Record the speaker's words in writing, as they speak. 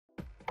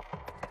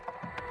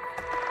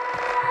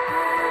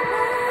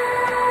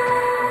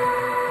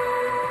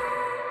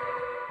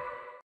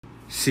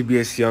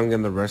CBS Young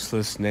and the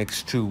Restless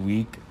next 2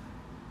 week,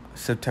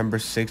 September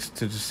 6th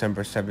to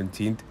December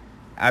 17th.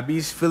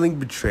 Abby's feeling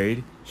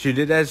betrayed. She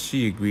did as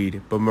she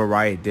agreed, but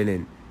Mariah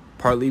didn't,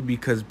 partly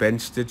because Ben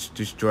Stitch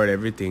destroyed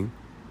everything.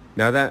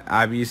 Now that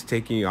Abby is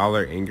taking all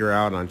her anger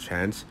out on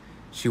Chance,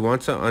 she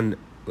wants an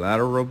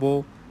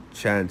unilateral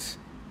Chance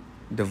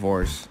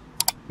divorce.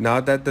 Now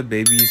that the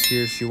baby is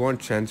here, she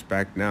wants Chance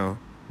back now,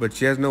 but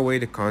she has no way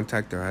to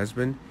contact her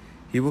husband.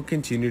 He will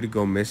continue to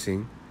go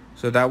missing,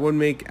 so that would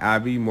make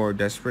Abby more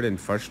desperate and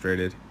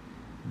frustrated.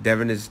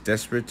 Devin is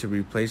desperate to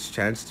replace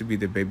Chance to be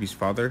the baby's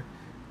father.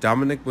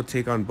 Dominic will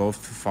take on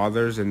both the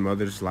father's and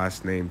mother's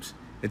last names.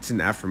 It's an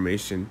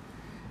affirmation.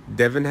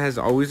 Devin has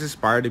always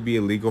aspired to be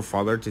a legal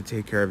father to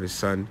take care of his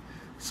son,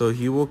 so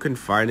he will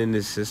confide in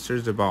his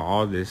sisters about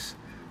all this.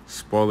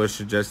 Spoilers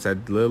suggest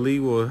that Lily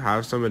will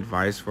have some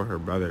advice for her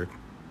brother.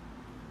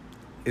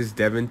 Is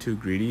Devin too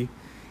greedy?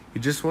 He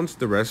just wants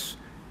the rest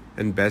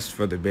and best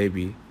for the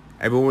baby.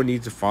 Everyone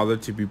needs a father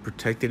to be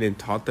protected and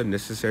taught the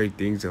necessary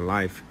things in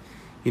life.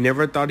 He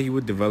never thought he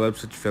would develop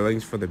such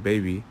feelings for the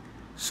baby.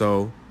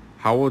 So,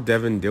 how will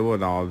Devin deal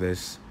with all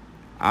this?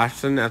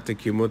 Ashton, after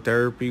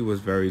chemotherapy, was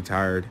very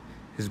tired.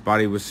 His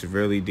body was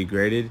severely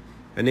degraded,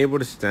 unable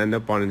to stand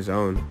up on his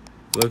own.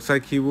 Looks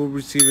like he will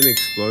receive an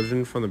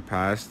explosion from the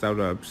past that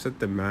will upset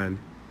the man.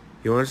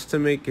 He wants to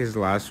make his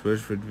last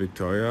wish with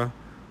Victoria,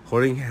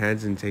 holding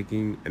hands and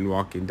taking and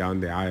walking down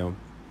the aisle.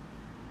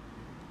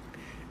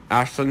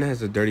 Ashton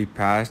has a dirty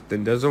past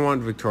and doesn't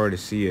want Victoria to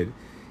see it.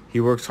 He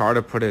works hard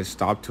to put a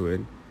stop to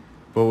it.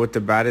 But with a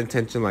bad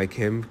intention like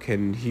him,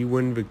 can he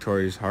win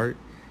Victoria's heart?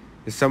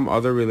 In some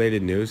other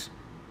related news,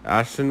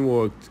 Ashton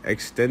will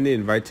extend the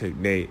invite to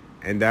Nate,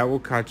 and that will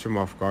catch him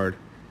off guard.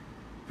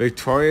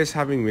 Victoria is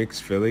having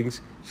mixed feelings.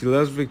 She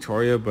loves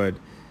Victoria but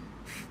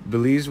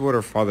believes what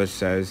her father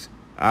says.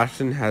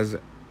 Ashton has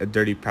a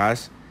dirty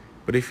past,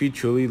 but if he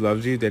truly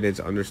loves you, then it's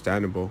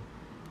understandable.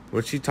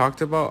 When she talked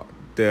about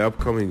the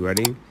upcoming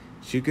wedding,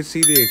 she could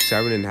see the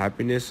excitement and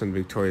happiness on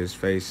Victoria's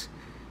face.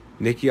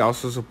 Nikki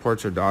also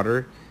supports her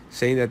daughter,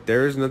 saying that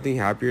there is nothing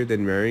happier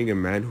than marrying a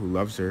man who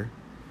loves her.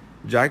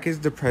 Jack is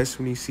depressed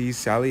when he sees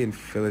Sally and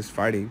Phyllis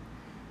fighting.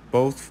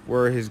 Both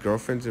were his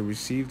girlfriends and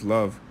received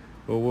love,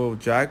 but what will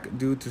Jack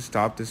do to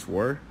stop this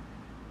war?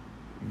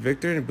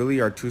 Victor and Billy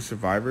are two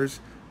survivors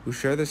who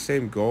share the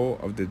same goal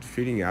of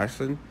defeating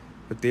Ashlyn,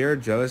 but they are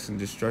jealous and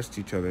distrust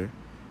each other,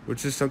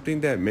 which is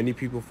something that many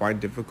people find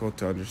difficult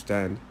to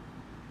understand.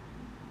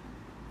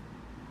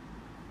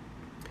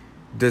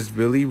 Does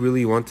Billy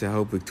really want to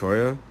help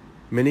Victoria?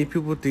 Many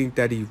people think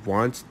that he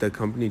wants the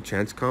company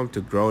Chancecom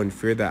to grow and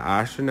fear that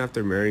Ashton,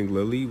 after marrying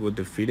Lily, will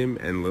defeat him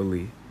and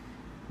Lily.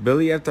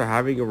 Billy, after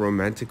having a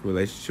romantic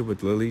relationship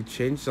with Lily,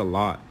 changed a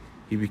lot.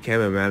 He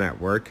became a man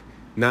at work.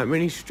 Not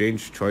many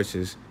strange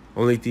choices,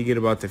 only thinking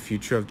about the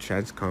future of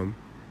Chancecom.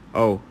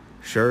 Oh,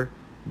 sure,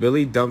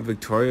 Billy dumped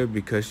Victoria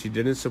because she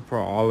didn't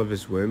support all of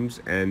his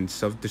whims and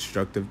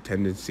self-destructive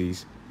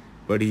tendencies,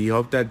 but he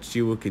hoped that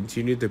she would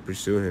continue to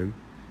pursue him.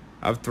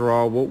 After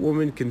all, what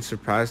woman can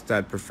surpass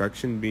that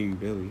perfection being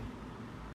Billy?